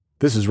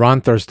This is Ron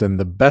Thurston,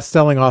 the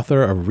best-selling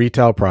author of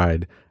Retail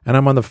Pride, and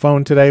I'm on the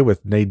phone today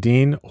with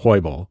Nadine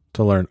Huebel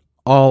to learn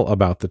all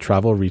about the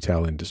travel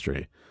retail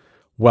industry.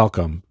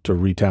 Welcome to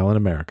Retail in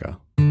America.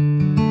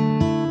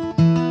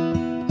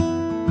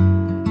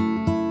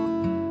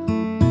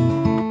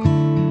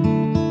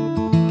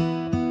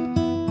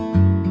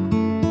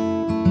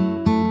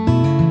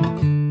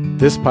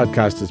 This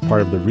podcast is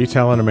part of the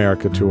Retail in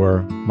America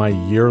tour, my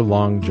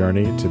year-long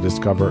journey to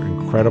discover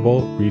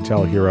incredible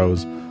retail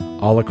heroes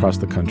all across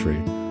the country,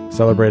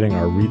 celebrating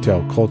our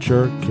retail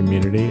culture,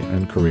 community,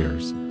 and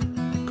careers.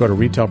 Go to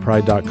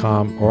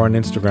retailpride.com or on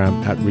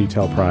Instagram at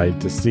retailpride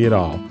to see it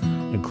all,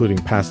 including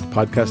past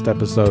podcast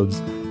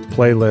episodes,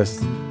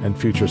 playlists, and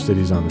future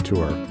cities on the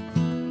tour.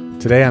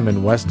 Today I'm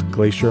in West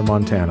Glacier,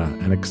 Montana,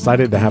 and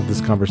excited to have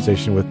this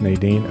conversation with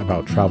Nadine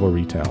about travel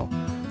retail.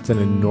 It's an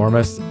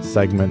enormous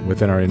segment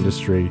within our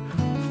industry,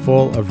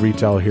 full of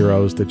retail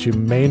heroes that you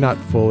may not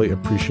fully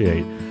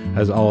appreciate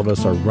as all of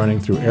us are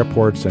running through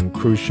airports and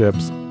cruise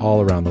ships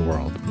all around the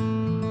world.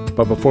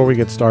 But before we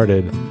get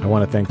started, I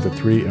want to thank the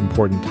three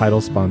important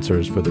title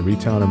sponsors for the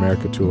Retail in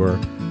America tour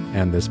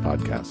and this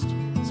podcast.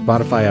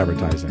 Spotify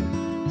Advertising.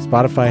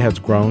 Spotify has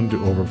grown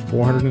to over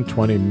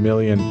 420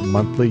 million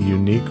monthly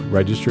unique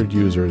registered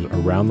users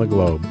around the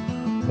globe,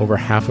 over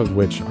half of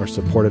which are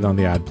supported on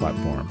the ad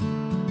platform.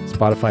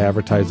 Spotify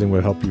Advertising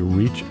will help you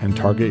reach and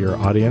target your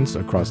audience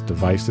across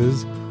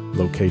devices,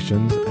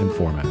 locations, and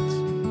formats.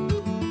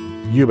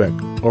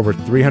 Huebel. Over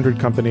 300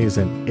 companies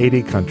in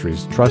 80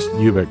 countries trust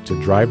Huebel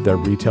to drive their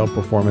retail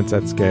performance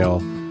at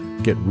scale,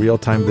 get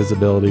real-time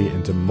visibility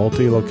into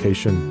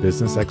multi-location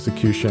business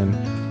execution,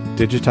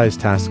 digitized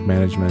task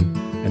management,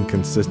 and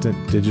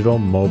consistent digital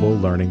mobile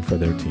learning for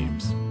their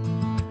teams.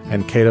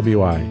 And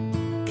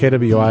KWI.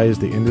 KWI is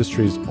the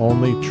industry's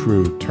only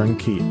true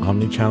turnkey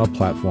omnichannel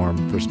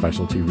platform for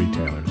specialty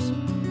retailers.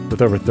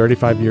 With over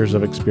 35 years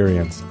of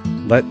experience,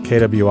 let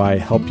KWI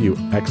help you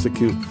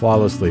execute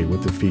flawlessly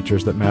with the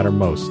features that matter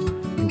most,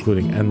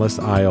 including endless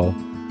aisle,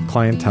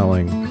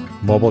 clienteling,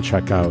 mobile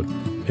checkout,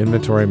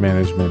 inventory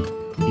management,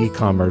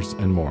 e-commerce,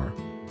 and more.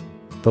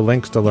 The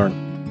links to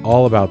learn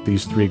all about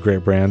these three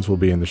great brands will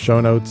be in the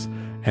show notes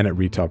and at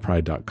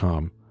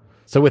retailpride.com.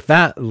 So with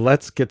that,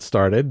 let's get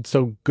started.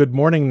 So good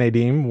morning,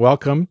 Nadine.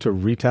 Welcome to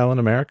Retail in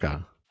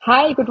America.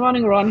 Hi, good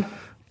morning, Ron.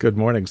 Good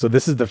morning. So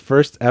this is the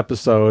first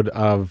episode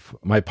of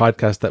my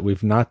podcast that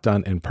we've not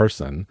done in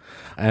person.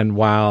 And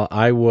while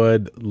I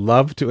would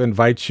love to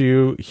invite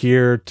you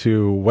here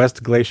to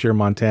West Glacier,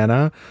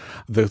 Montana,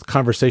 the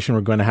conversation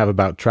we're going to have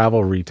about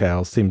travel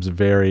retail seems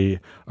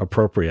very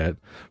appropriate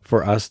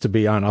for us to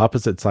be on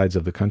opposite sides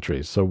of the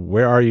country. So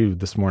where are you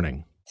this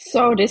morning?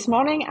 So this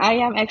morning I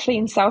am actually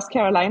in South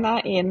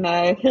Carolina in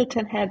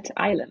Hilton Head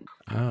Island.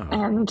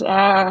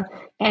 Oh.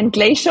 And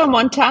Glacier,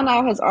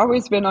 Montana has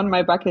always been on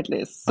my bucket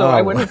list. So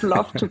I would have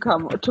loved to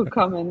come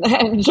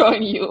and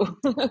join you.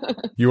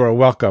 You are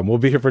welcome. We'll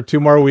be here for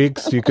 2 more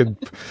weeks. You could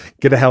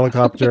get a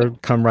helicopter,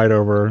 come right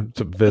over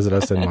to visit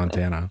us in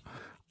Montana.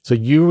 So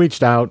you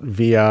reached out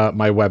via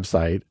my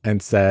website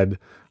and said,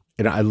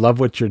 I love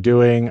what you're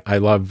doing. I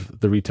love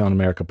the Retail in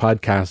America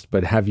podcast,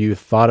 but have you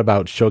thought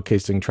about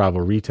showcasing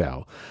travel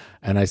retail?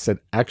 And I said,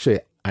 actually,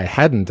 I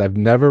hadn't. I've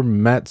never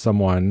met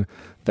someone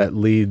that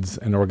leads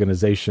an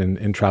organization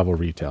in travel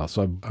retail.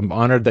 So I'm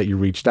honored that you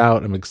reached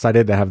out. I'm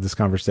excited to have this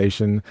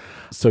conversation.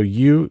 So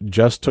you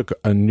just took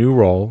a new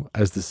role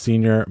as the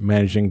Senior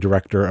Managing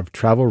Director of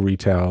Travel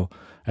Retail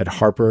at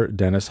Harper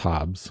Dennis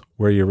Hobbs,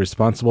 where you're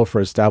responsible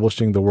for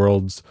establishing the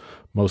world's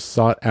most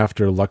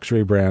sought-after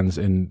luxury brands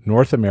in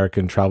North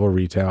American travel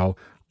retail,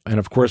 and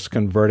of course,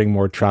 converting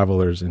more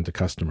travelers into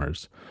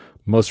customers.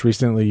 Most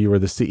recently, you were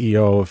the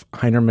CEO of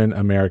Heinermann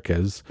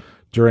Americas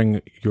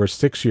during your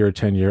 6-year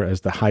tenure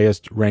as the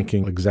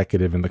highest-ranking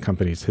executive in the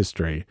company's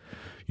history.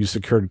 You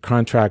secured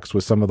contracts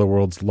with some of the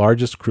world's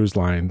largest cruise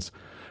lines,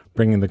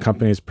 bringing the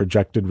company's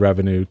projected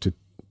revenue to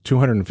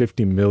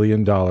 $250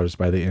 million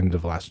by the end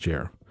of last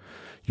year.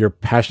 You're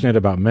passionate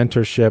about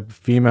mentorship,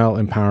 female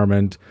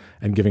empowerment,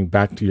 and giving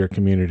back to your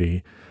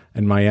community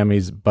and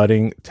Miami's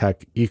budding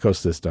tech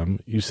ecosystem.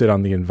 You sit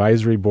on the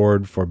advisory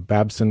board for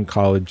Babson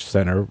College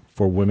Center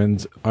for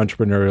Women's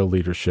Entrepreneurial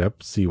Leadership,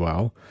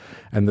 CWEL,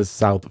 and the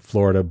South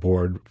Florida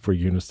board for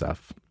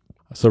UNICEF.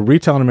 So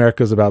Retail in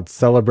America is about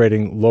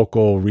celebrating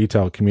local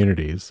retail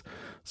communities.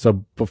 So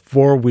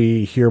before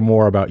we hear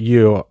more about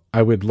you,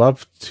 I would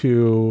love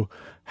to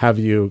have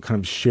you kind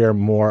of share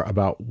more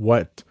about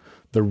what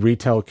the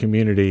retail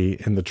community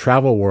in the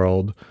travel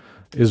world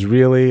is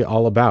really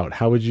all about.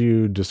 How would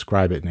you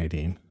describe it,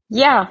 Nadine?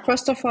 Yeah,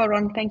 first of all,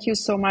 Ron, thank you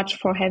so much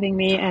for having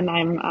me, and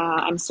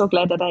I'm so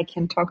glad that I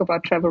can talk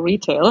about travel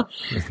retail.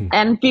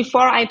 And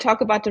before I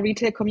talk about the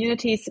retail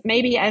communities,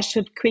 maybe I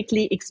should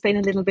quickly explain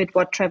a little bit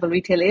what travel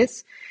retail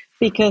is,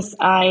 because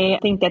I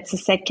think that's a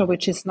sector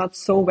which is not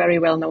so very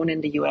well known in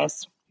the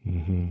US.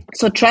 Mm-hmm.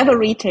 So travel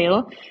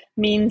retail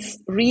means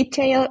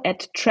retail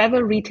at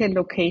travel retail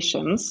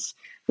locations,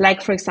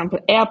 like, for example,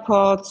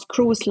 airports,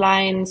 cruise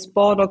lines,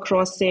 border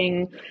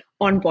crossing,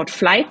 onboard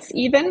flights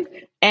even,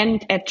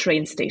 and at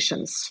train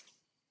stations.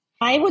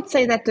 I would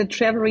say that the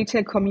travel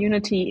retail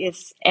community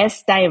is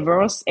as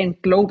diverse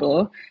and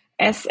global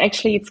as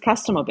actually its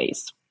customer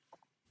base.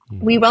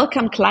 We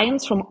welcome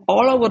clients from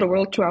all over the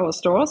world to our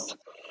stores,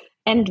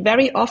 and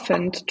very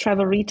often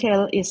travel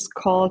retail is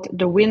called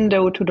the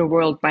window to the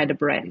world by the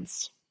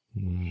brands.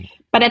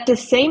 But at the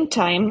same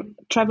time,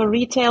 travel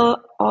retail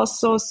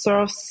also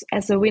serves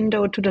as a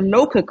window to the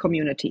local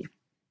community.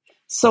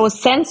 So a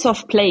sense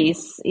of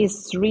place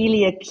is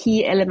really a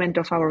key element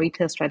of our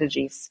retail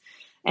strategies.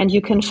 And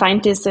you can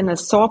find this in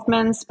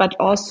assortments, but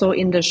also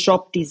in the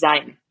shop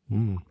design.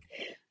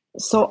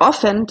 So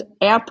often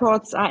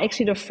airports are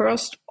actually the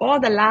first or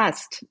the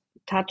last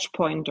touch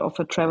point of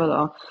a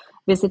traveler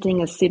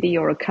visiting a city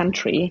or a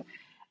country.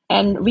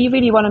 And we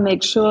really want to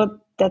make sure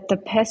that the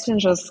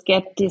passengers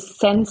get this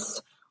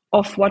sense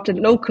of what the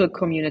local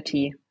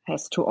community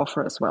has to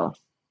offer as well.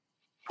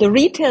 The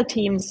retail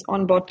teams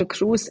on board the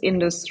cruise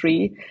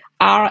industry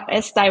are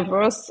as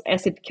diverse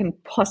as it can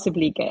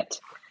possibly get.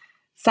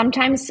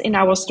 Sometimes in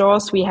our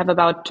stores, we have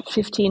about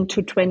 15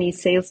 to 20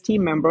 sales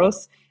team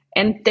members,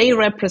 and they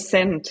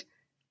represent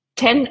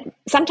 10,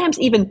 sometimes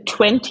even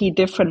 20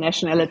 different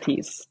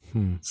nationalities.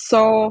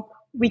 So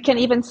we can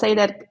even say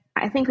that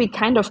I think we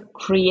kind of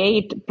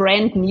create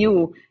brand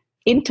new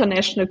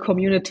international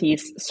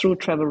communities through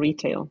travel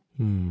retail.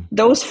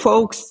 Those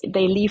folks,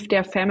 they leave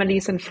their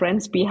families and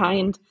friends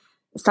behind,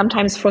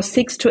 sometimes for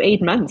 6 to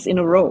 8 months in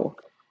a row.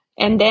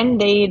 And then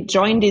they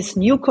join these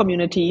new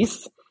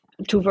communities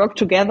to work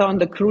together on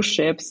the cruise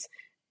ships.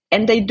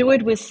 And they do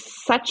it with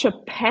such a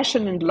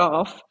passion and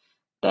love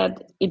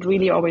that it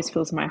really always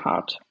fills my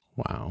heart.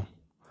 Wow.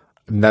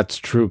 And that's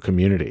true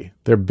community.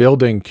 They're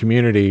building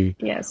community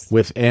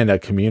within a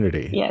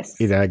community.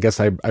 Yes. I guess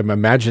I'm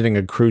imagining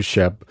a cruise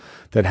ship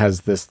that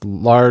has this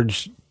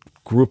large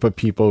group of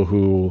people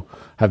who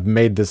have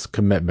made this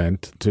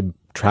commitment to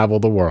travel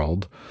the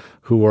world,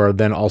 who are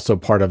then also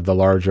part of the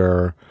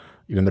larger,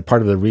 they're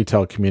part of the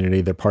retail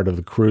community, they're part of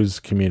the cruise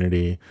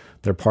community,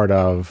 they're part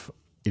of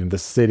the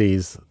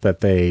cities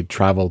that they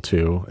travel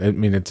to. I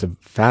mean, it's a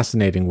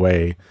fascinating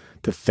way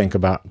to think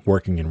about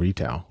working in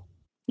retail.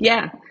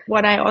 Yeah.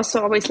 What I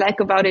also always like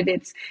about it,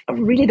 it's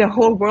really the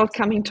whole world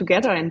coming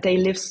together and they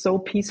live so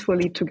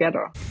peacefully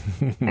together.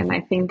 And I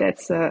think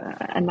that's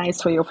a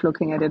nice way of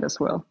looking at it as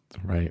well.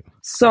 Right.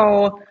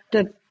 So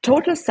the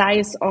total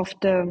size of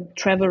the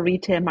travel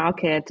retail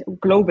market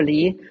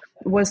globally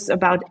was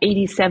about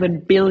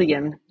 87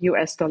 billion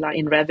US dollar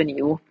in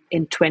revenue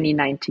in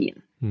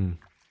 2019.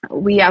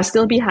 We are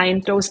still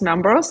behind those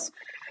numbers.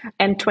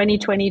 And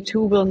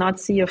 2022 will not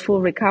see a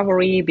full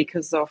recovery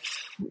because of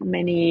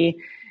many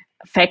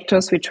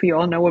factors which we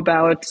all know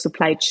about: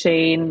 supply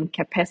chain,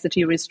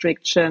 capacity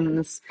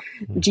restrictions,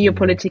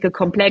 geopolitical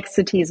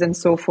complexities, and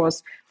so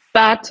forth.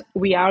 But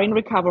we are in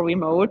recovery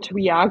mode.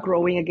 We are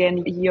growing again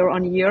year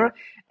on year,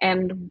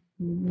 and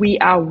we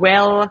are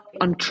well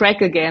on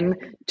track again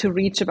to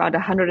reach about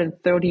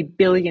 130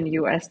 billion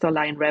US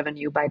dollar in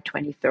revenue by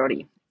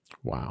 2030.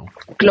 Wow.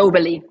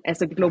 Globally,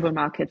 as a global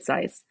market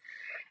size.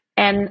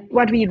 And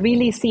what we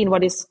really see, and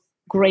what is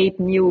great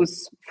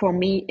news for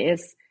me,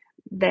 is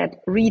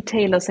that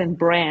retailers and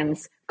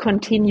brands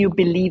continue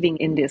believing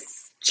in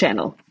this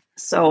channel.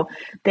 So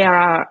there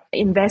are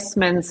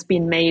investments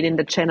being made in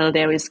the channel.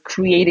 There is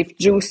creative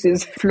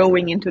juices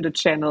flowing into the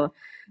channel.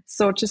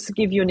 So just to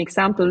give you an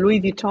example,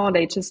 Louis Vuitton,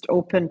 they just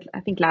opened,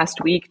 I think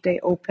last week, they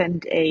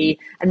opened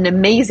an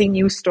amazing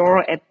new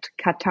store at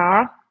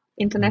Qatar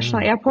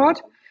International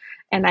Airport.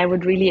 And I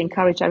would really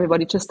encourage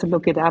everybody just to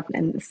look it up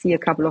and see a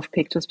couple of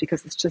pictures,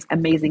 because it's just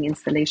amazing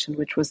installation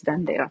which was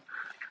done there.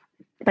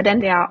 But then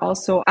there are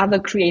also other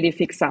creative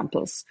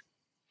examples.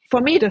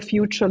 For me, the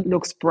future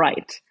looks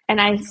bright.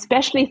 And I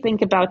especially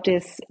think about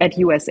this at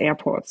US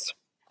airports.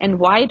 And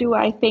why do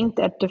I think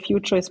that the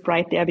future is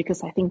bright there?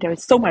 Because I think there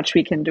is so much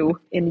we can do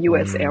in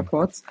US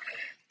airports.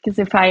 Because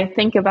if I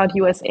think about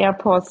US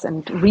airports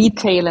and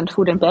retail and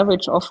food and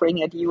beverage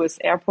offering at US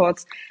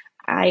airports,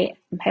 I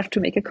have to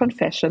make a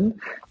confession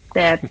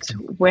that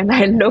when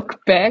I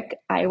look back,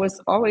 I was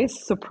always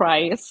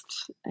surprised,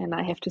 and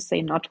I have to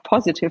say not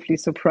positively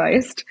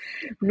surprised,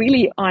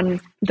 really on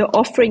the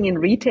offering in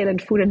retail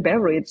and food and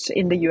beverage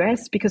in the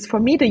US. Because for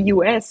me, the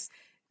US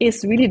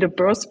is really the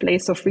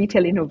birthplace of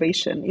retail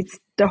innovation. It's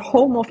the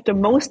home of the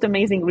most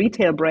amazing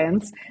retail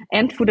brands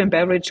and food and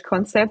beverage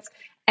concepts.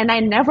 And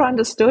I never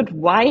understood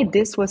why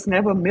this was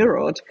never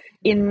mirrored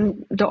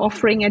in the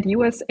offering at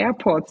US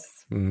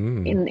airports,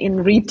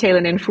 in retail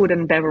and in food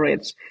and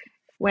beverage.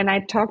 When I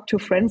talked to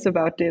friends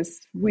about this,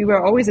 we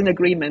were always in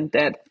agreement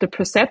that the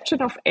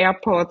perception of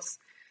airports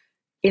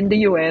in the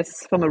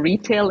US from a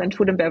retail and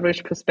food and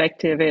beverage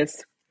perspective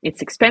is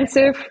it's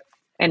expensive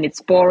and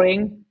it's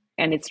boring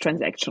and it's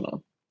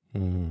transactional.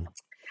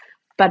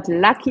 But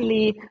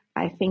luckily,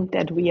 I think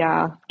that we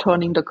are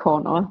turning the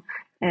corner,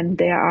 and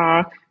there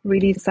are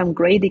really some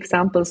great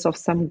examples of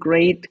some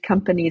great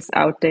companies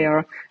out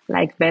there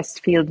like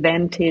Westfield,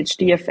 Vantage,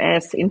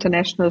 DFS,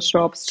 International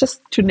Shops,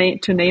 just to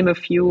name a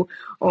few,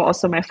 or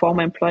also my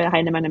former employer,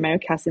 Heinemann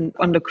Americas,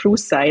 on the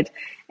cruise side.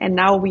 And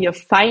now we are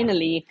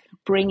finally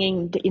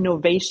bringing the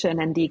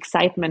innovation and the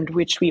excitement,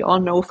 which we all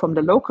know from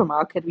the local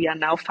market, we are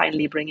now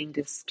finally bringing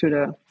this to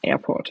the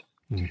airport.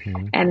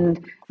 Mm-hmm.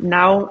 And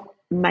now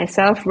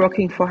myself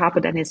working for Harper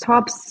Dennis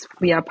Hobbs,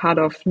 we are part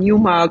of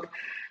Newmark,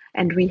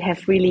 and we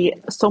have really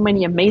so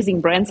many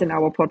amazing brands in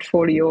our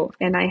portfolio.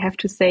 And I have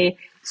to say,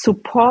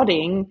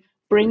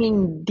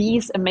 bringing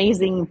these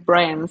amazing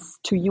brands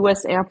to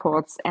US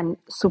airports and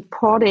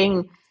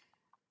supporting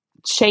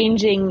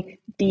changing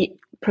the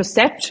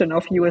perception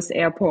of US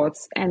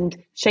airports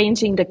and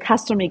changing the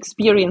customer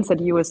experience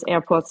at US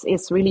airports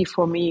is really,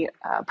 for me,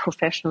 a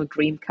professional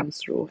dream comes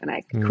through. And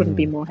I couldn't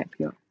be more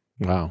happier.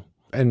 Wow.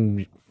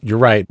 And you're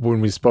right.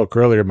 When we spoke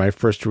earlier, my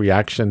first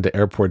reaction to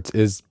airports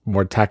is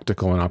more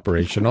tactical and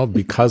operational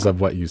because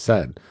of what you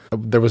said.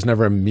 There was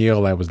never a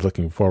meal I was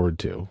looking forward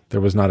to.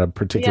 There was not a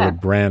particular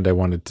brand I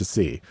wanted to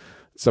see.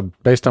 So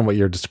based on what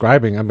you're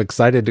describing, I'm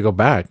excited to go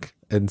back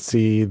and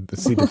see the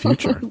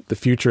future, the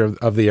future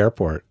of the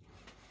airport.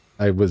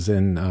 I was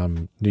in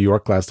New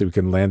York last week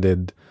and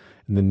landed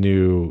in the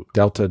new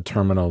Delta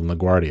terminal in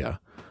LaGuardia.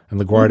 And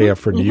LaGuardia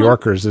for New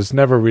Yorkers has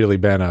never really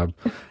been an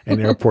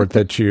airport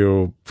that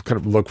you kind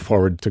of look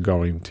forward to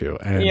going to.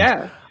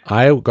 And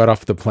I got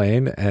off the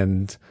plane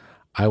and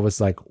I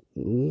was like,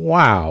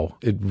 wow,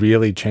 it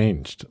really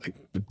changed. Like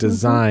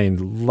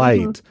design,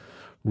 light,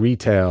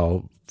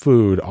 retail,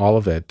 food, all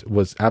of it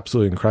was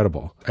absolutely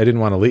incredible. I didn't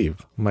want to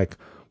leave. I'm like,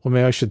 well,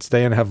 maybe I should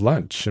stay and have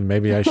lunch and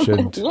maybe I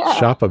should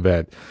shop a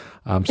bit.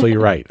 So you're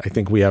right. I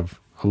think we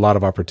have a lot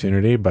of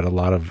opportunity, but a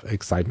lot of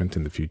excitement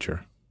in the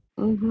future.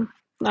 Mm-hmm.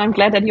 I'm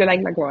glad that you like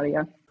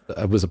LaGuardia.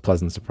 It was a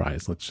pleasant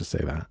surprise. Let's just say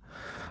that.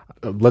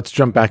 Let's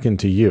jump back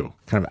into you,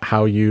 kind of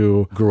how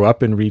you grew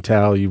up in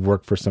retail. You've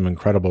worked for some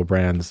incredible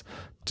brands.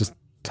 Just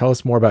tell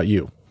us more about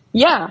you.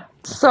 Yeah.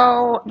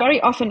 So very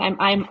often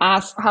I'm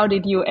asked, how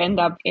did you end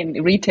up in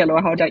retail,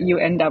 or how did you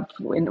end up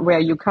in where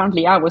you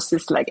currently are? Was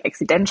this like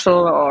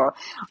accidental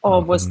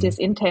or was this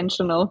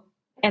intentional?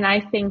 And I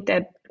think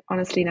that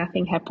honestly,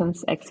 nothing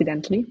happens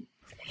accidentally.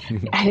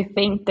 I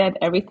think that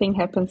everything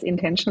happens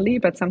intentionally,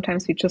 but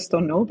sometimes we just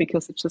don't know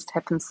because it just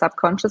happens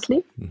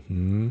subconsciously.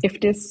 Mm-hmm.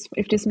 If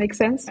this makes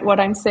sense, what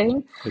I'm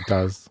saying. It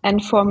does.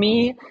 And for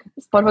me,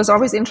 what was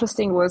always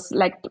interesting was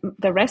like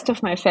the rest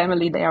of my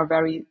family, they are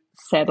very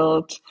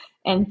settled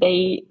and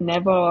they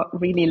never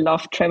really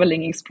loved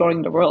traveling,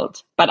 exploring the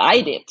world. But I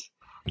did.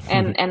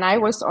 And I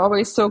was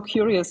always so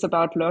curious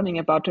about learning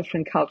about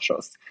different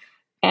cultures.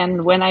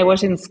 And when I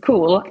was in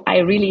school,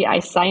 I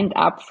signed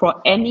up for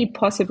any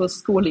possible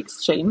school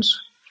exchange.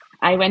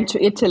 I went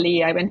to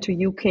Italy, I went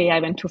to UK, I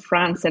went to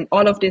France, and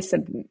all of this at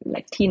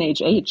like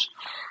teenage age.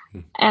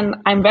 And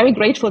I'm very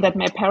grateful that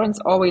my parents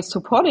always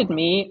supported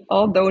me,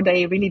 although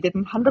they really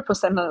didn't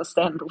 100%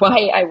 understand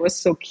why I was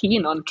so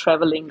keen on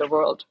traveling the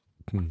world.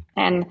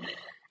 And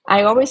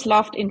I always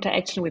loved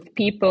interaction with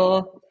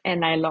people,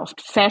 and I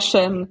loved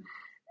fashion.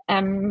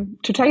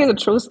 To tell you the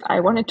truth, I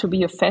wanted to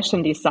be a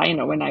fashion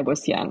designer when I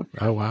was young.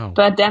 Oh, wow.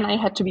 But then I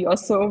had to be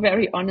also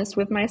very honest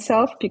with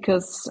myself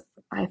because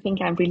I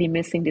think I'm really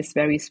missing this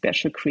very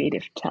special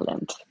creative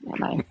talent.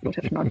 And I would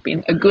have not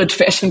been a good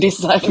fashion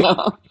designer.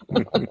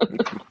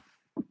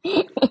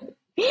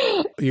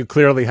 You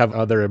clearly have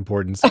other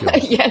important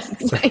skills. yes,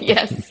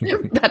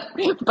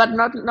 but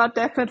not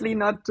definitely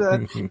not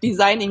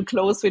designing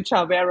clothes which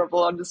are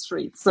wearable on the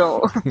street.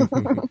 So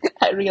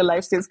I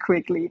realized this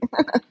quickly.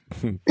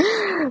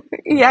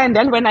 And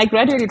then when I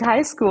graduated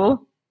high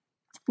school,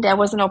 there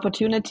was an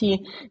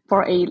opportunity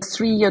for a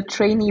 3-year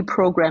trainee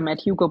program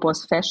at Hugo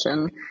Boss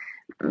Fashion.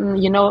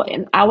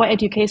 In our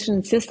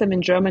education system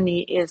in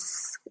Germany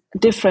is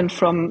different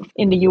from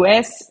in the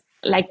US.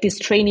 Like this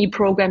trainee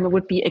program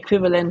would be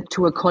equivalent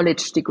to a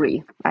college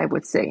degree, I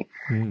would say.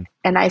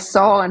 And I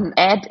saw an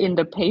ad in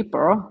the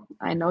paper.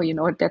 I know,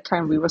 at that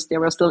time there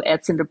were still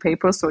ads in the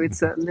paper, so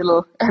it's a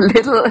little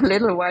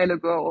while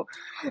ago.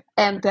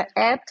 And the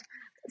ad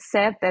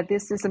said that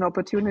this is an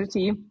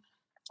opportunity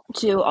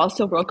to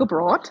also work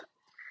abroad.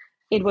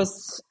 It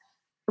was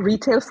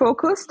retail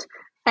focused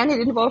and it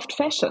involved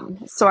fashion.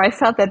 So I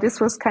felt that this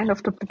was kind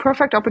of the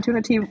perfect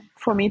opportunity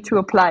for me to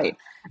apply.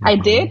 I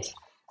did.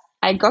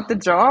 I got the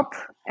job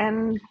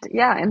and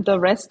the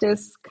rest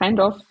is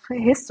kind of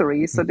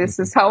history. So this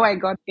is how I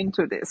got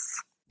into this.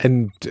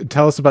 And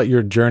tell us about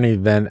your journey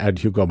then at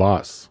Hugo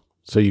Boss.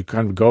 So you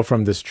kind of go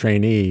from this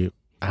trainee.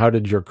 How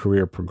did your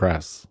career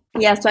progress?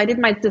 Yeah, so I did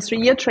the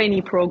 3-year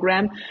trainee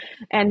program.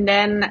 And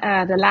then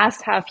the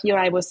last half year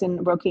I was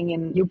working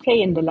in UK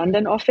in the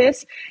London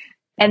office.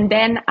 And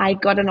then I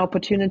got an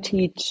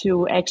opportunity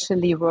to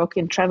actually work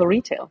in travel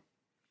retail.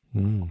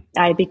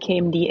 I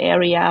became the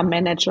area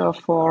manager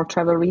for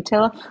travel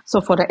retail, so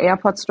for the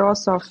airport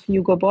stores of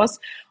Hugo Boss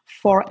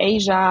for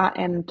Asia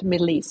and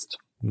Middle East.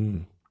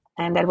 And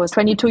I was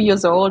 22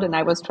 years old and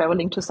I was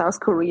traveling to South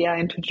Korea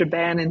and to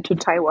Japan and to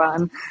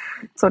Taiwan.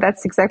 So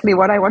that's exactly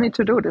what I wanted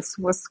to do. This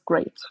was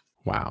great.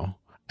 Wow.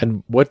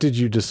 And what did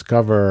you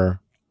discover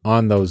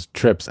on those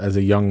trips as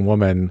a young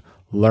woman,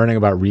 learning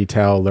about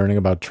retail, learning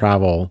about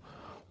travel?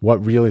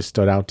 What really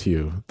stood out to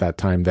you that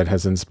time that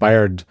has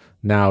inspired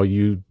now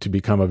you to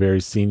become a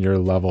very senior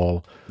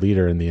level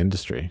leader in the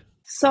industry?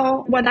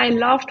 So what I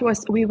loved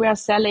was we were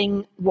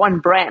selling one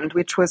brand,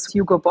 which was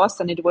Hugo Boss,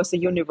 and it was a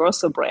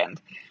universal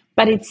brand.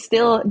 But it's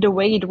still the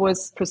way it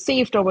was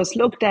perceived or was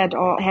looked at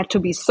or had to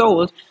be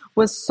sold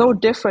was so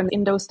different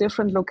in those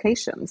different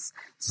locations.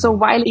 So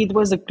while it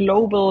was a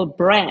global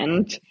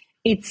brand,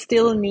 it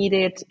still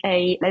needed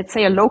a, let's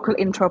say, a local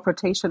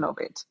interpretation of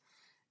it.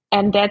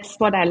 And that's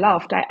what I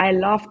loved. I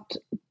loved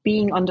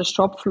being on the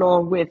shop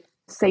floor with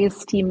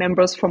sales team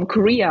members from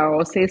Korea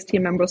or sales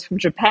team members from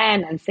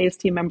Japan and sales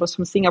team members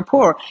from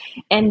Singapore.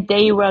 And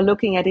they were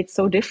looking at it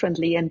so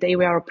differently and they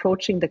were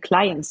approaching the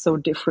clients so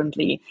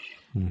differently.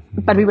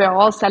 Mm-hmm. But we were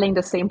all selling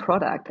the same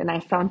product. And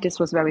I found this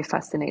was very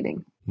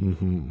fascinating.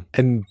 Mm-hmm.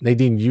 And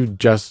Nadine, you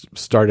just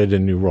started a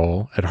new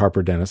role at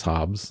Harper Dennis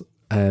Hobbs.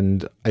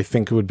 And I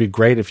think it would be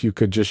great if you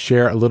could just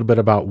share a little bit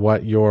about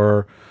what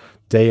your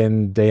day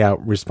in, day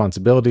out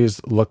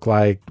responsibilities look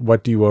like.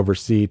 What do you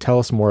oversee? Tell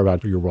us more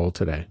about your role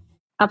today.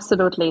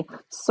 Absolutely.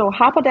 So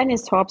Harper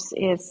Dennis Hobbs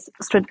is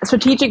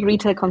strategic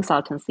retail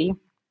consultancy,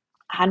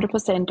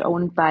 100%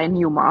 owned by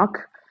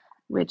Newmark,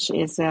 which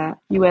is a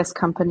US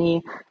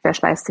company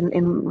specialized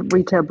in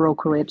retail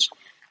brokerage.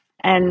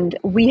 And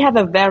we have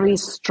a very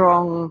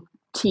strong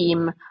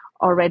team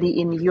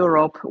already in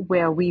Europe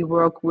where we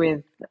work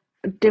with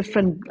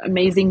different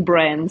amazing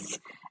brands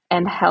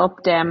and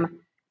help them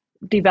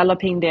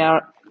developing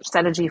their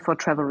strategy for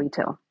travel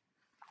retail.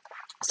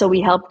 So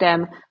we help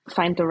them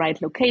find the right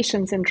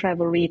locations in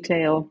travel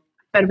retail,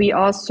 but we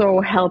also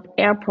help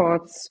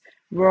airports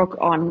work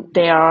on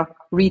their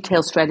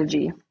retail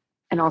strategy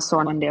and also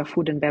on their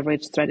food and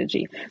beverage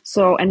strategy.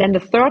 So, and then the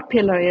third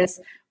pillar is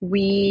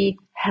we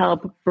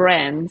help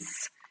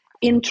brands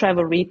in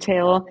travel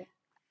retail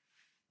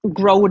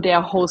grow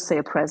their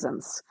wholesale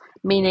presence,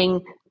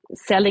 meaning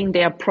selling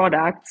their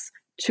products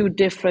to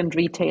different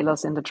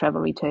retailers in the travel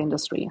retail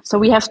industry. So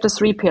we have the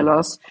three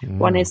pillars.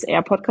 One is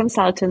airport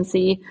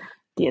consultancy,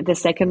 the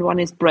second one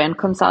is brand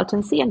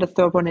consultancy, and the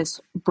third one is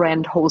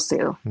brand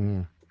wholesale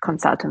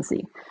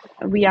consultancy.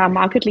 We are a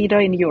market leader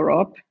in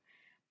Europe,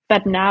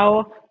 but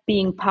now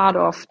being part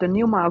of the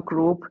Newmark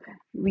Group,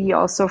 we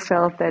also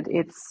felt that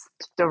it's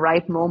the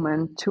right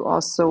moment to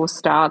also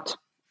start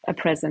a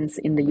presence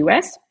in the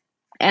US.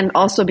 And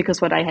also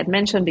because what I had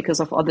mentioned, because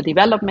of all the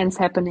developments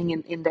happening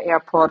in the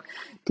airport,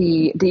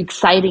 the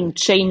exciting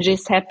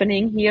changes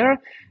happening here,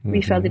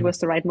 we felt it was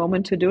the right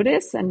moment to do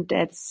this. And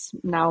that's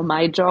now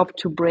my job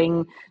to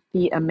bring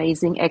the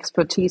amazing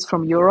expertise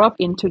from Europe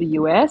into the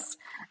US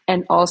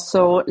and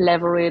also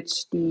leverage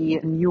the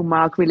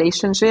Newmark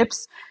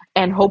relationships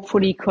and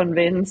hopefully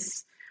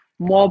convince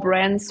more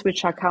brands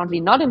which are currently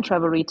not in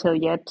travel retail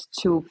yet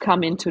to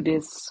come into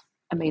this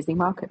amazing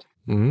market.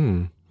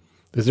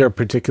 Is there a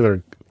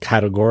particular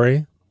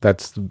category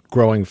that's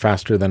growing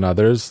faster than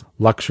others?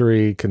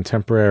 Luxury,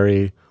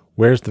 contemporary?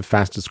 Where's the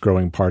fastest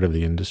growing part of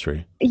the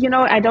industry? You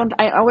know,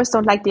 I always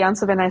don't like the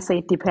answer when I say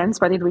it depends,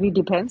 but it really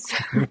depends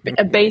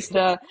based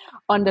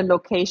on the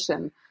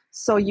location.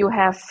 So you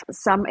have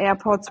some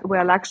airports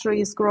where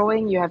luxury is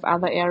growing. You have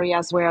other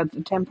areas where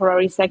the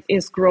temporary sector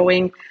is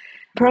growing.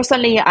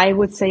 Personally, I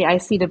would say I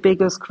see the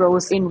biggest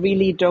growth in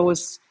really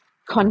those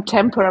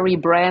contemporary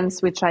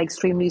brands, which are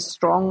extremely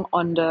strong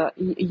on the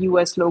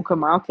US local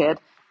market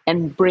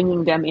and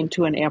bringing them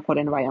into an airport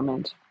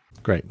environment.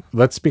 Great.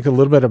 Let's speak a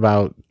little bit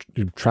about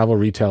travel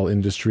retail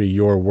industry,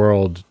 your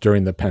world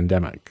during the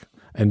pandemic,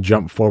 and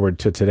jump forward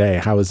to today.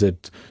 How is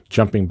it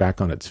jumping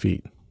back on its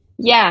feet?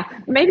 Yeah,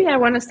 maybe I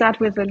want to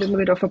start with a little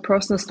bit of a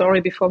personal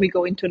story before we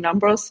go into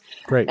numbers.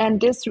 Great. And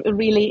this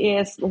really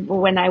is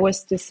when I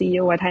was the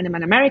CEO at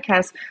Heinemann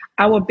Americas,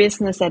 our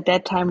business at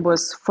that time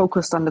was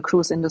focused on the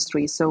cruise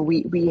industry. So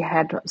we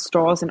had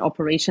stores and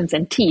operations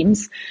and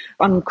teams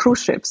on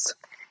cruise ships.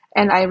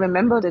 And I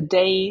remember the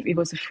day, it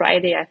was a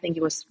Friday, I think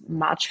it was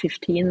March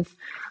 15th.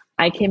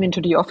 I came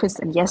into the office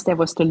and yes, there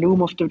was the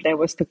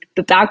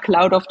the dark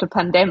cloud of the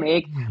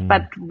pandemic,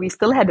 but we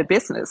still had a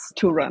business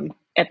to run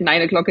at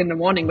 9:00 in the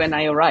morning when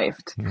I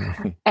arrived.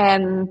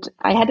 And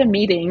I had a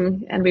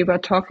meeting and we were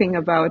talking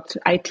about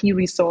IT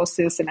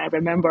resources. And I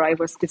remember I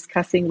was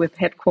discussing with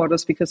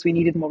headquarters because we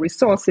needed more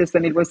resources.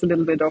 And it was a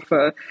little bit of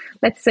a,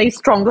 let's say,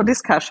 stronger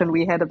discussion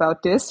we had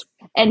about this.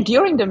 And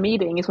during the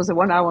meeting, it was a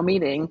 1-hour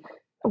meeting,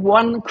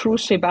 one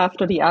cruise ship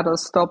after the other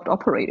stopped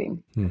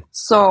operating.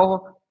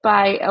 So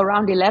by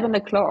around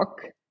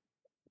 11:00,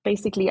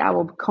 basically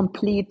our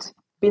complete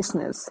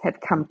business had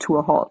come to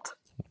a halt.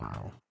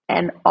 Wow.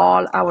 And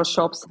all our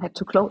shops had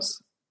to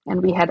close.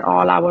 And we had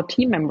all our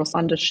team members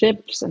on the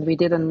ships and we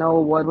didn't know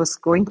what was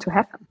going to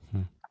happen.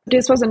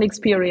 This was an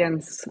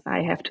experience,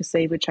 I have to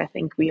say, which I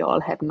think we all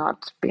had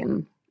not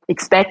been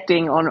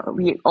expecting, or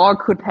we all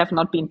could have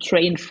not been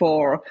trained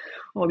for,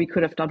 or we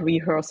could have not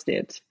rehearsed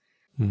it.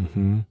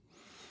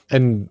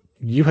 And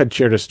you had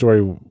shared a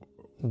story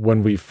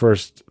when we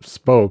first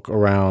spoke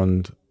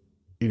around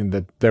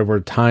that there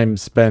were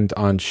times spent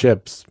on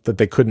ships that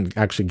they couldn't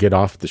actually get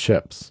off the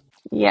ships.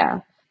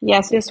 Yeah.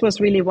 Yes, this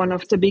was really one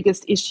of the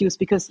biggest issues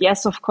because,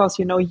 yes, of course,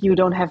 you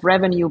don't have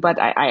revenue, but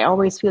I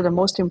always feel the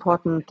most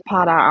important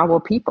part are our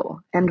people.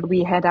 And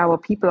we had our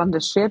people on the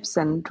ships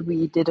and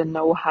we didn't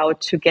know how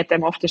to get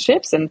them off the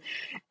ships. And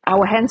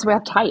our hands were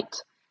tied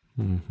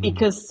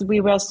because we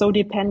were so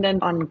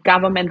dependent on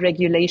government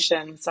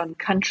regulations, on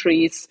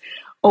countries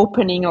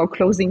opening or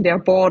closing their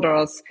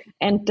borders.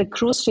 And the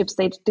cruise ships,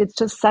 they did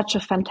just such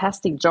a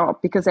fantastic job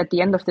because at the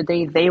end of the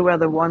day, they were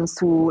the ones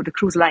the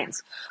cruise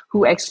lines,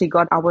 who actually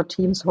got our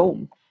teams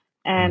home.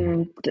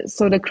 And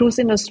so the cruise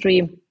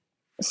industry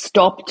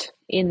stopped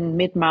in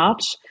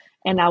mid-March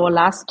and our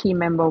last team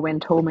member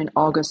went home in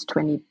August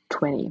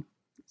 2020.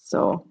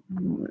 So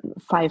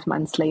 5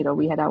 months later,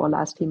 we had our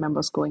last team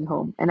members going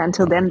home. And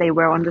until then, they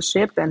were on the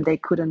ship and they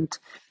couldn't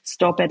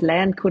stop at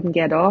land, couldn't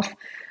get off.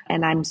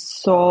 And I'm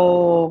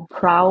so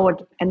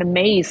proud and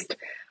amazed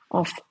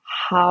of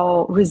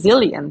how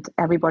resilient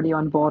everybody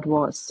on board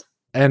was.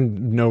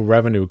 And no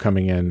revenue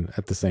coming in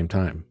at the same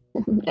time.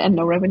 And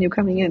no revenue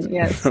coming in,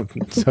 yes.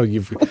 So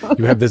you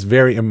have this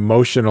very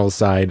emotional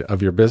side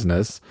of your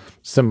business.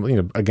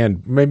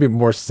 Again, maybe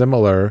more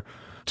similar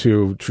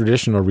to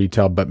traditional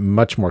retail, but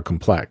much more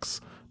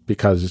complex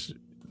because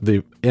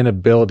the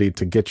inability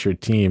to get your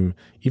team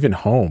even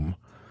home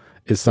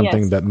is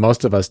something that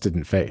most of us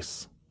didn't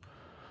face.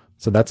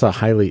 So that's a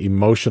highly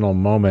emotional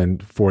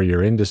moment for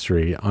your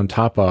industry on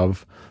top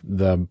of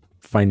the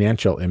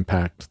financial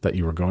impact that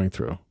you were going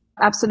through.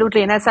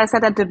 Absolutely. And as I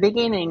said at the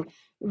beginning,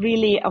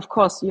 really, of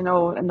course,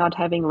 not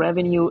having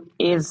revenue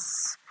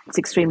it's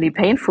extremely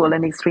painful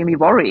and extremely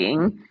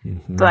worrying,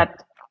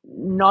 but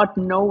not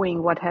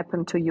knowing what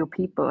happened to your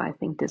people, I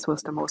think this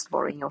was the most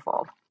worrying of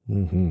all.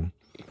 And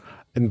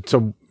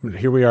so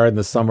here we are in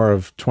the summer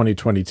of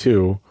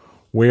 2022.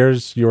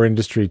 Where's your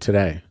industry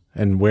today?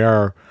 And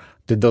where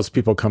did those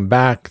people come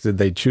back? Did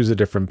they choose a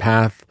different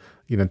path?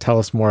 Tell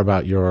us more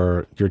about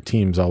your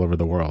teams all over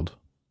the world.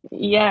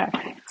 Yeah.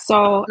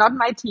 So not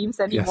my teams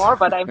anymore,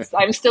 but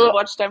I'm still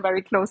watch them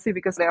very closely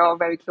because they're all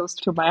very close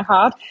to my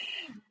heart.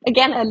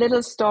 Again, a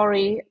little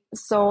story.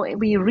 So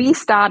we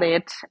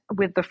restarted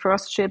with the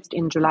first ships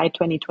in July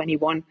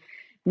 2021.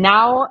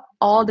 Now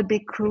all the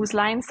big cruise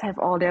lines have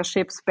all their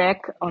ships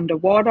back on the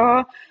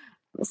water.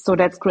 So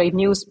that's great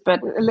news.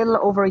 But a little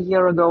over a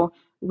year ago,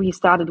 we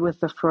started with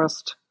the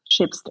first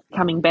ships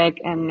coming back,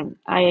 and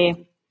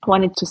I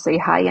wanted to say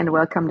hi and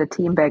welcome the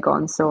team back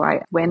on. So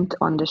I went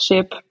on the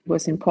ship,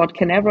 was in Port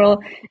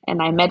Canaveral,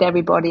 and I met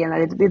everybody and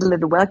I did a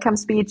little welcome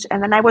speech.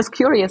 And then I was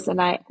curious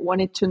and I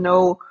wanted to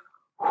know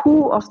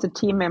who of the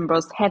team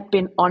members had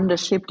been on the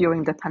ship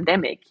during the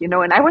pandemic,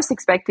 and I was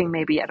expecting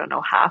maybe, I don't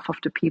know, half of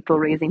the people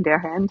raising their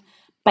hand,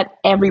 but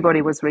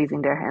everybody was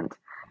raising their hand.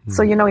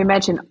 So,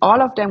 imagine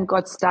all of them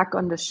got stuck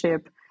on the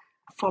ship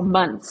for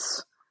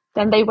months.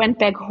 Then they went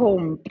back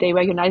home. They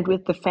were united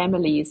with the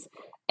families.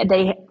 And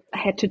they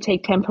had to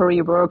take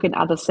temporary work in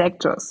other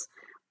sectors.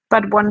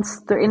 But once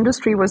the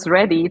industry was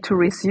ready to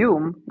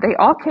resume, they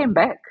all came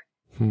back.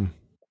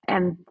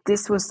 And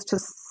this was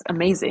just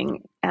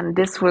amazing. And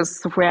this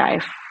was where I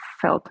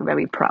felt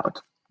very proud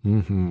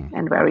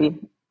and very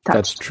touched.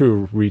 That's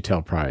true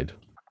retail pride.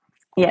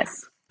 Yes.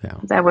 Yeah.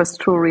 That was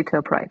true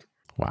retail pride.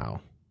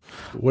 Wow.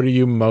 What are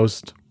you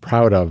most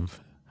proud of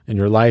in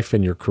your life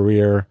and your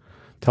career?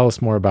 Tell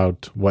us more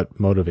about what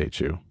motivates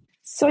you.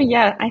 So,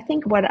 I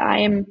think what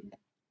I'm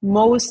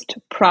most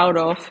proud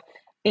of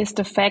is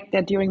the fact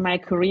that during my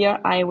career,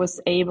 I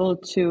was able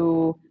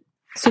to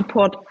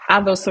support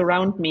others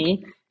around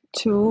me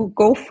to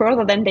go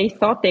further than they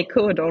thought they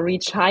could, or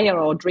reach higher,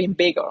 or dream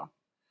bigger.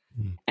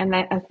 And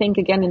I think,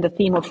 again, in the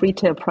theme of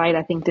retail pride,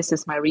 I think this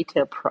is my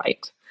retail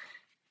pride,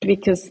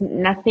 because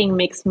nothing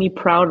makes me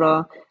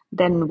prouder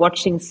than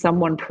watching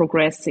someone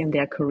progress in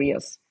their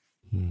careers.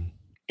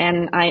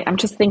 And I'm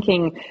just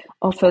thinking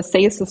of a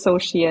sales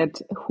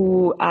associate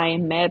who I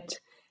met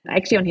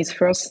actually on his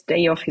first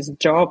day of his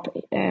job.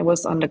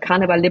 Was on the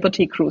Carnival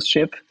Liberty cruise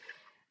ship.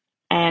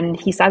 And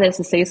he started as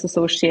a sales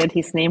associate.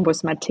 His name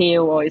was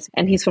Mateo,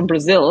 and he's from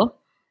Brazil.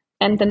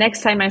 And the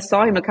next time I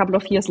saw him a couple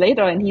of years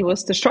later, and he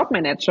was the shop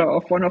manager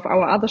of one of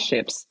our other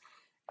ships.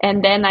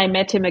 And then I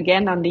met him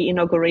again on the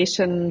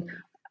inauguration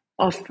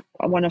of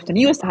one of the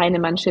newest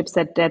Heinemann ships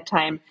at that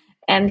time.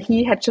 And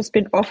he had just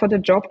been offered a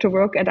job to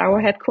work at our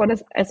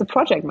headquarters as a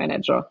project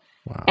manager.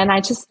 Wow. And I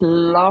just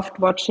loved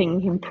watching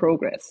him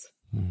progress.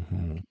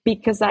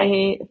 Because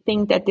I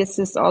think that this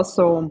is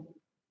also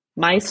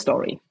my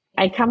story.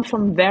 I come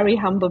from very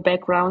humble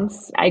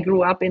backgrounds. I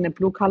grew up in a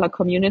blue-collar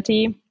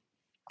community.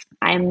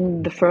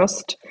 I'm the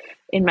first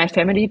in my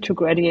family to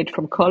graduate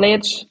from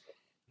college.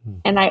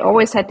 And I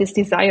always had this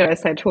desire,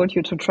 as I told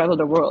you, to travel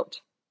the world.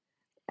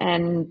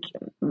 And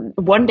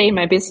one day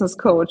my business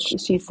coach,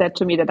 she said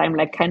to me that I'm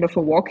like kind of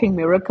a walking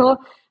miracle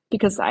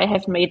because I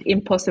have made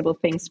impossible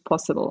things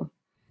possible.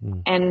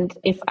 And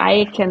if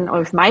I can, or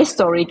if my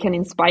story can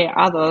inspire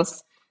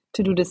others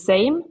to do the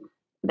same,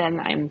 then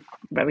I'm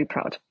very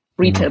proud,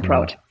 retail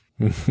proud.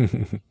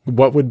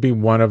 What would be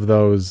one of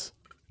those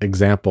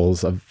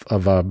examples of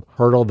a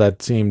hurdle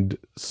that seemed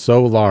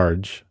so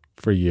large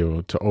for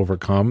you to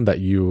overcome that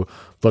you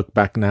look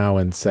back now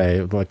and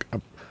say, like,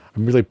 I'm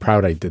really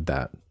proud I did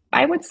that?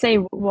 I would say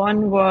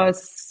one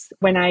was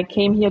when I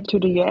came here to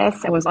the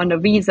US, I was on a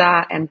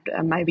visa and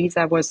my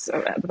visa was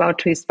about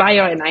to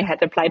expire and I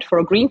had applied for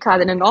a green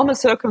card. And in normal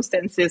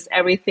circumstances,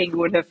 everything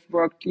would have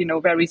worked,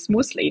 very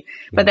smoothly.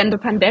 But then the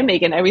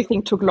pandemic and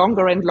everything took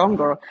longer and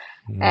longer.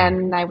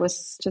 And I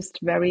was just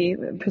very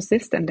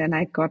persistent and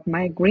I got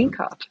my green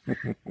card.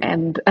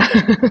 And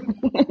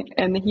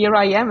and here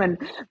I am and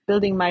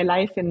building my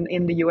life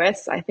in the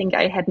US. I think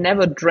I had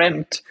never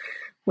dreamt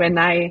when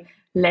I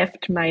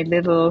left my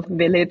little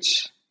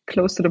village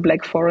close to the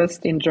Black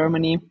Forest in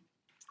Germany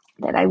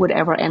that I would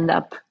ever end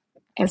up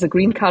as a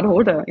green card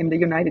holder in the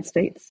United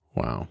States.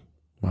 Wow.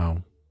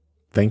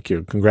 Thank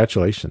you.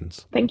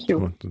 Congratulations. Thank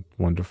you.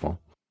 Wonderful.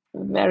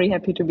 Very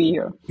happy to be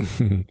here.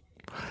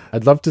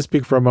 I'd love to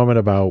speak for a moment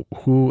about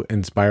who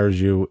inspires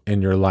you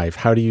in your life.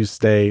 How do you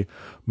stay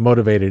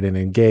motivated and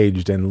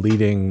engaged and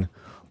leading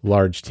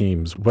large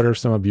teams? What are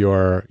some of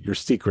your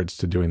secrets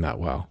to doing that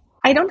well?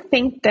 I don't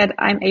think that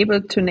I'm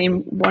able to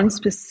name one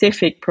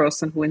specific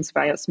person who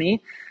inspires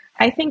me.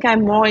 I think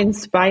I'm more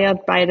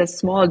inspired by the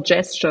small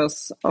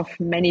gestures of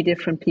many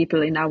different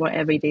people in our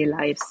everyday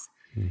lives,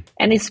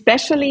 and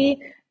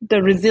especially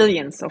the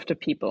resilience of the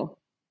people,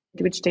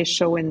 which they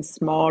show in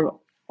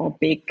small or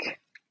big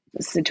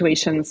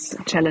situations,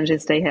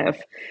 challenges they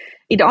have.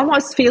 It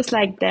almost feels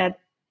like that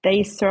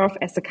they serve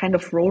as a kind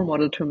of role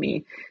model to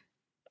me.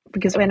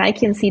 Because when I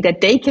can see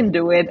that they can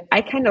do it, I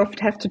kind of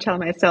have to tell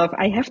myself,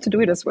 I have to do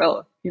it as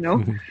well,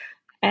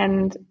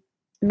 And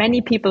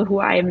many people who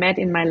I met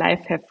in my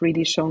life have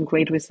really shown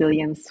great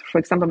resilience. For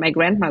example, my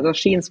grandmother,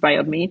 she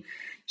inspired me.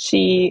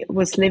 She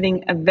was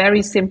living a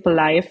very simple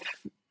life,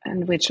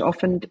 and which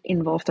often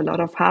involved a lot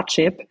of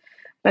hardship,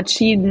 but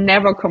she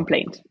never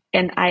complained.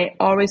 And I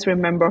always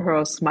remember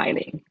her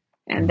smiling,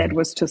 and that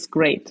was just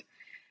great.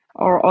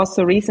 Or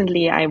also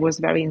recently, I was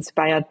very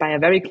inspired by a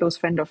very close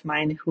friend of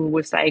mine who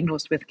was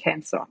diagnosed with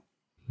cancer.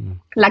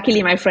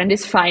 Luckily, my friend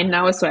is fine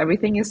now, so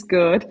everything is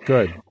good.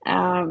 Good.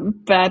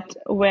 But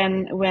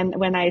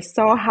when I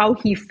saw how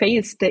he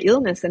faced the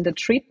illness and the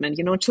treatment,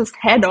 just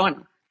head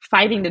on,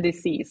 fighting the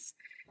disease,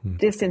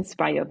 this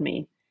inspired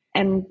me.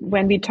 And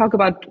when we talk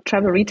about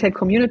travel retail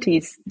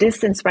communities,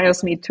 this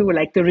inspires me too,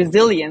 like the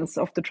resilience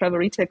of the travel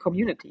retail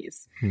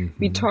communities.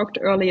 We talked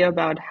earlier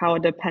about how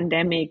the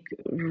pandemic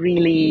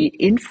really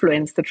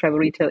influenced the travel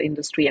retail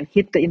industry and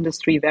hit the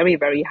industry very,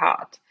 very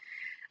hard.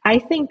 I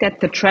think that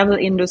the travel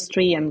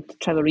industry and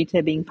travel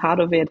retail being part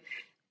of it,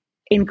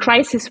 in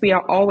crisis, we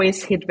are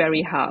always hit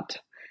very hard.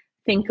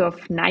 Think of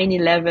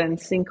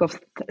 9/11, think of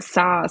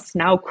SARS,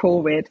 now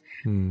COVID.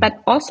 But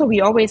also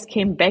we always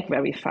came back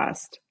very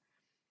fast.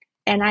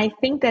 And I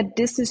think that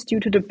this is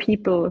due to the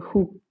people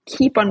who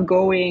keep on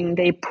going,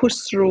 they push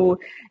through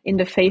in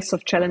the face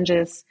of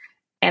challenges.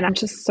 And I'm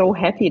just so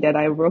happy that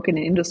I work in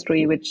an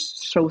industry which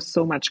shows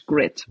so much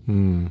grit.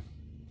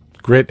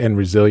 Grit and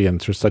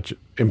resilience are such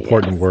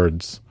important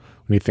words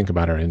when you think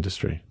about our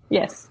industry.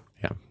 Yes.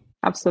 Yeah.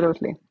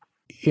 Absolutely.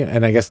 Yeah,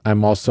 and I guess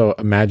I'm also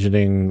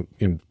imagining,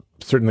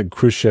 certainly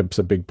cruise ships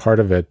a big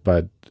part of it,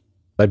 but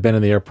I've been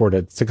in the airport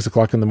at 6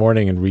 o'clock in the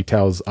morning and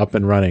retail's up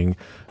and running.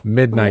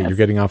 Midnight, You're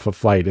getting off a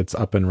flight, it's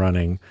up and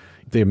running.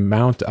 The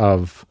amount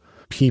of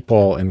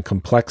people and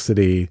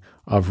complexity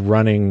of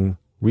running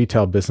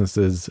retail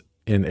businesses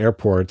in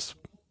airports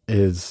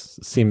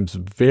seems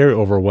very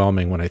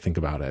overwhelming when I think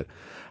about it.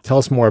 Tell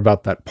us more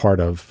about that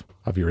part of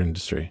your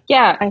industry.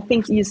 Yeah, I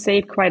think you say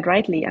it quite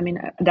rightly. I mean,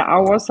 the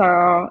hours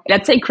are,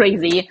 let's say,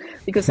 crazy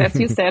because as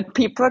you said,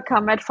 people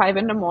come at 5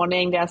 in the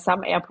morning. There are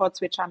some airports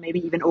which are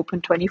maybe even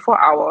open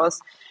 24 hours.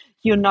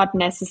 You not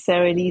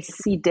necessarily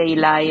see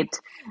daylight.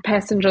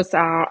 Passengers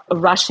are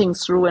rushing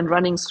through and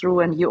running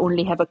through, and you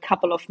only have a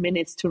couple of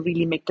minutes to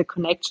really make the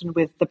connection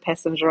with the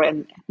passenger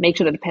and make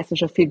sure that the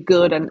passenger feel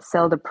good and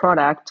sell the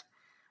product.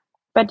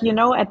 But,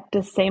 at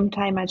the same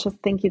time, I just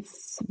think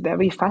it's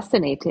very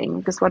fascinating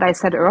because what I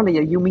said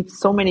earlier, you meet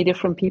so many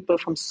different people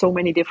from so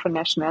many different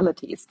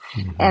nationalities.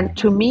 And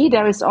to me,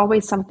 there is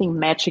always something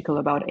magical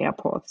about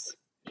airports.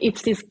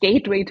 It's this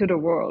gateway to the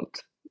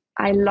world.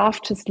 I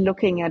love just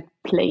looking at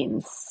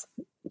planes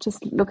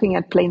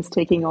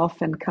taking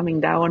off and coming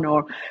down,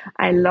 or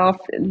I love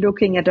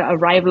looking at the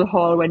arrival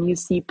hall when you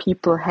see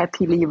people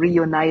happily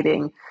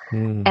reuniting.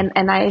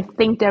 And I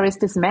think there is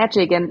this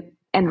magic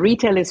and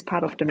retail is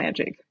part of the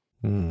magic.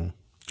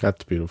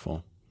 That's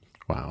beautiful.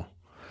 Wow.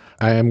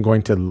 I am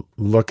going to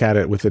look at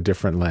it with a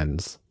different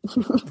lens.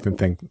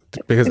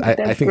 Because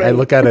I think I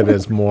look at it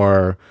as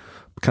more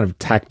kind of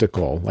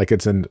tactical. Like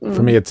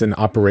for me, it's an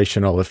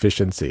operational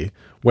efficiency.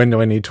 When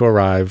do I need to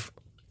arrive?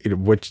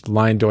 Which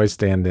line do I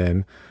stand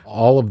in?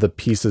 All of the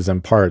pieces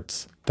and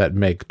parts that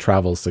make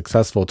travel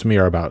successful to me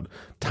are about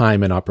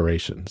time and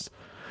operations.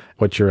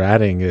 What you're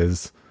adding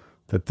is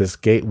that this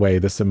gateway,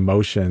 this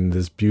emotion,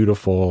 this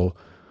beautiful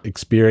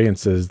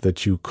experiences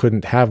that you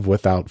couldn't have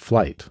without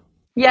flight.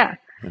 Yeah.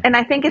 And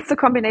I think it's a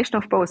combination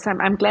of both.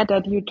 I'm glad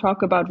that you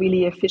talk about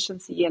really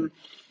efficiency, and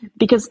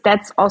because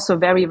that's also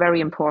very, very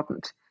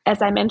important.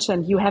 as I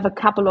mentioned, you have a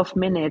couple of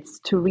minutes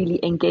to really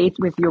engage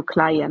with your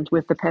client,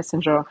 with the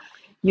passenger.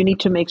 You need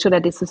to make sure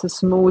that this is a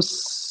smooth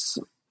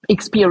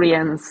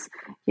experience,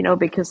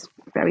 because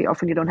very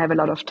often you don't have a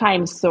lot of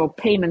time. So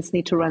payments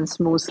need to run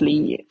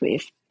smoothly.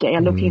 If they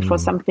are looking for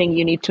something,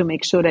 you need to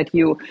make sure that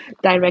you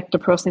direct the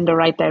person in the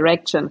right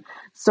direction.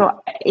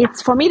 So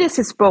for me, this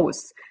is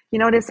both.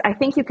 I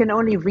think you can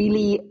only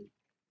really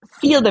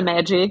feel the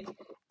magic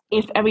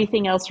if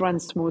everything else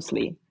runs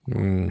smoothly.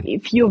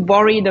 If you're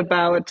worried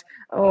about,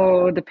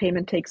 the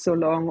payment takes so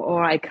long,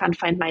 or I can't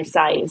find my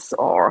size,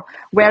 or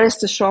where is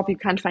the shop, you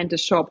can't find the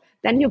shop,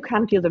 then you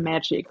can't feel the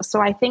magic.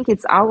 So I think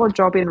it's our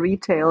job in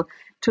retail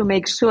to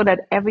make sure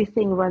that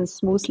everything runs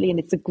smoothly and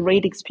it's a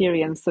great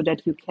experience so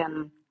that you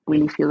can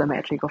really feel the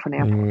magic of an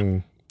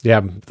airport.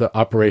 Yeah, the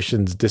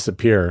operations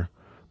disappear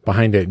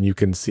behind it and you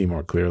can see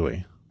more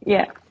clearly.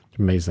 Yeah.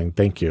 Amazing.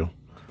 Thank you.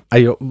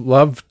 I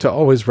love to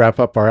always wrap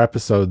up our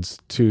episodes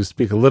to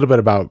speak a little bit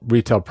about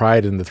retail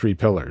pride and the 3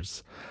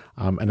 pillars.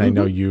 And I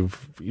know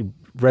you've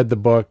read the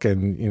book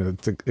and,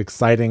 it's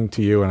exciting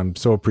to you, and I'm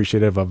so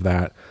appreciative of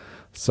that.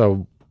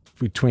 So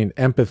between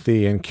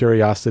empathy and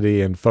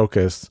curiosity and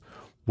focus,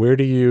 where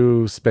do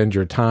you spend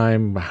your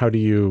time? How do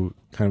you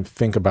kind of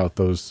think about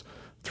those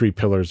 3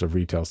 pillars of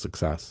retail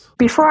success?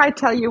 Before I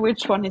tell you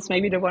which one is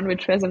maybe the one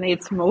which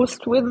resonates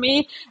most with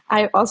me,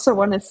 I also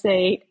want to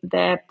say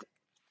that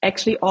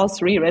actually all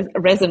 3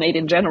 resonate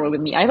in general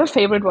with me. I have a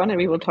favorite one and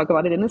we will talk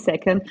about it in a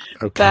second.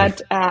 Okay.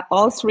 But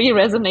all 3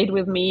 resonate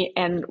with me.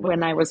 And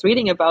when I was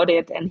reading about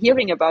it and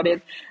hearing about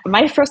it,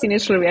 my first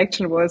initial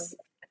reaction was,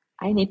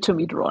 I need to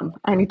meet Ron.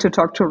 I need to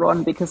talk to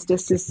Ron because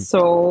this is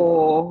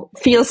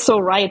feels so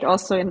right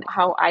also in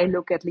how I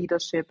look at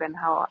leadership and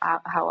how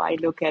I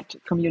look at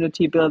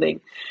community building.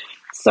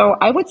 So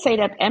I would say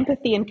that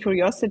empathy and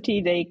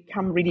curiosity, they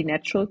come really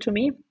natural to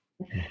me.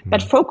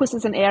 But focus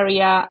is an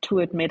area, to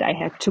admit, I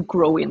had to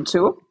grow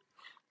into.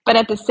 But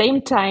at the same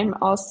time,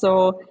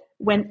 also,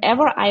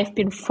 whenever I've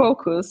been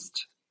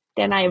focused,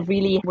 then I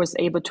really was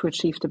able to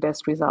achieve the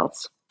best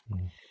results.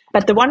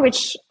 But the one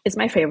which is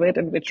my favorite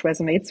and which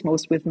resonates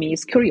most with me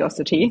is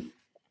curiosity.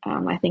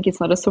 I think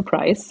it's not a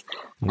surprise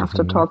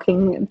after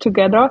talking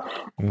together.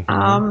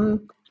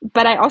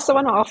 But I also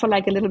want to offer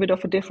like a little bit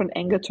of a different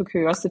angle to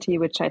curiosity,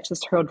 which I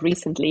just heard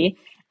recently.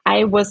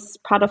 I was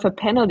part of a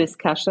panel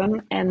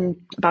discussion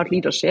about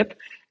leadership,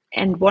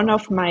 and one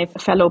of my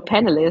fellow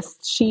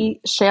panelists,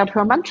 she shared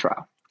her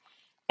mantra.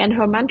 And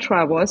her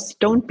mantra was,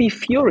 don't be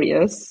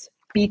furious,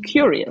 be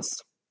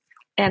curious.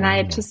 And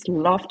I just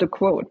love the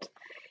quote,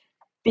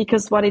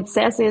 because what it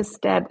says is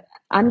that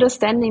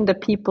understanding the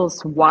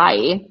people's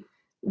why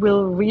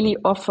will really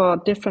offer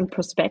different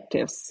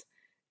perspectives.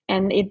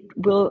 And it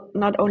will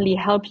not only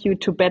help you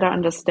to better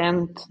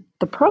understand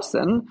the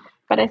person,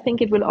 but I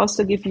think it will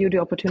also give you the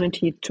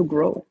opportunity to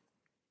grow.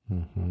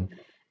 And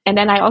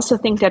then I also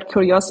think that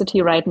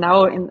curiosity right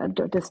now in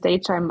the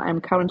stage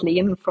I'm currently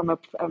in from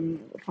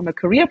a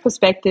career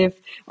perspective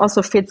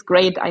also fits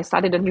great. I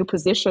started a new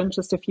position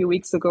just a few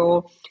weeks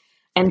ago,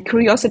 and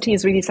curiosity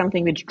is really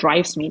something which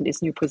drives me in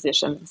this new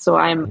position. So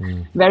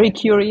I'm very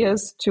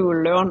curious to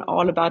learn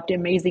all about the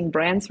amazing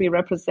brands we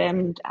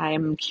represent.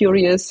 I'm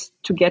curious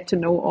to get to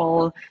know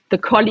all the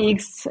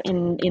colleagues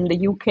in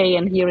the UK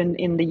and here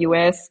in the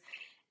US.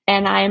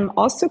 And I'm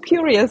also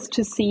curious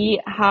to see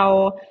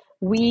how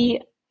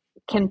we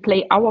can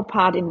play our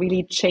part in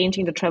really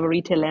changing the travel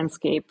retail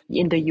landscape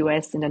in the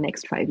US in the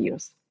next 5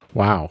 years.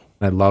 Wow.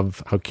 I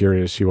love how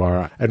curious you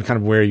are and kind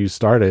of where you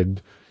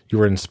started. You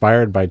were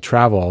inspired by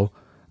travel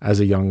as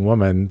a young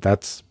woman.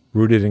 That's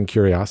rooted in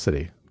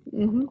curiosity.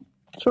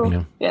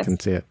 True. Yes. Can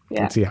see it.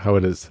 Can see how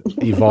it has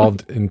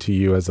evolved into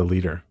you as a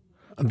leader.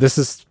 This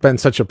has been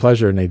such a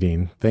pleasure,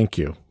 Nadine. Thank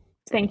you.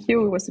 Thank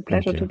you. It was a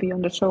pleasure to be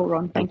on the show,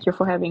 Ron. Thank you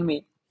for having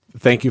me.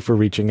 Thank you for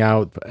reaching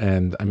out,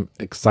 and I'm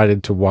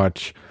excited to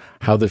watch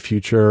how the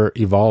future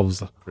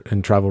evolves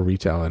in travel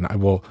retail, and I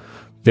will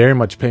very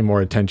much pay more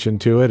attention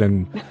to it,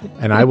 and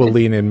I will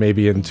lean in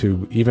maybe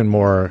into even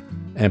more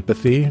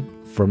empathy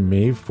from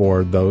me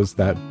for those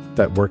that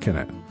work in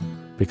it,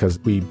 because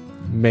we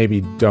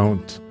maybe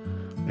don't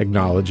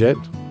acknowledge it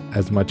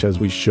as much as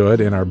we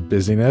should in our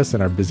busyness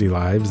and our busy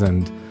lives.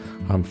 And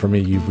for me,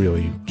 you've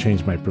really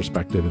changed my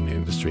perspective in the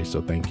industry.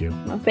 So thank you.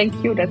 Well, thank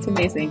you. That's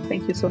amazing.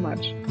 Thank you so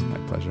much. My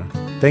pleasure.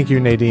 Thank you,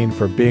 Nadine,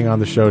 for being on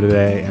the show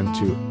today, and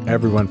to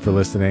everyone for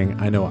listening.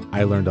 I know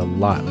I learned a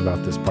lot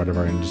about this part of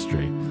our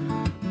industry.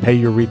 Pay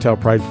your retail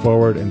pride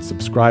forward and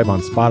subscribe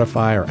on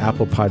Spotify or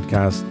Apple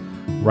Podcasts.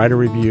 Write a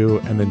review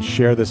and then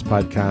share this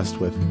podcast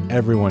with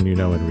everyone you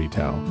know in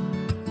retail.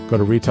 Go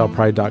to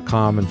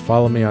retailpride.com and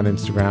follow me on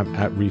Instagram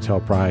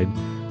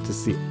 @retailpride to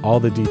see all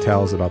the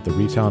details about the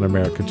Retail in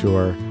America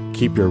tour.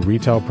 Keep your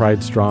retail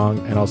pride strong,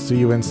 and I'll see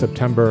you in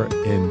September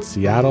in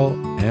Seattle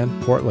and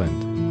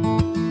Portland.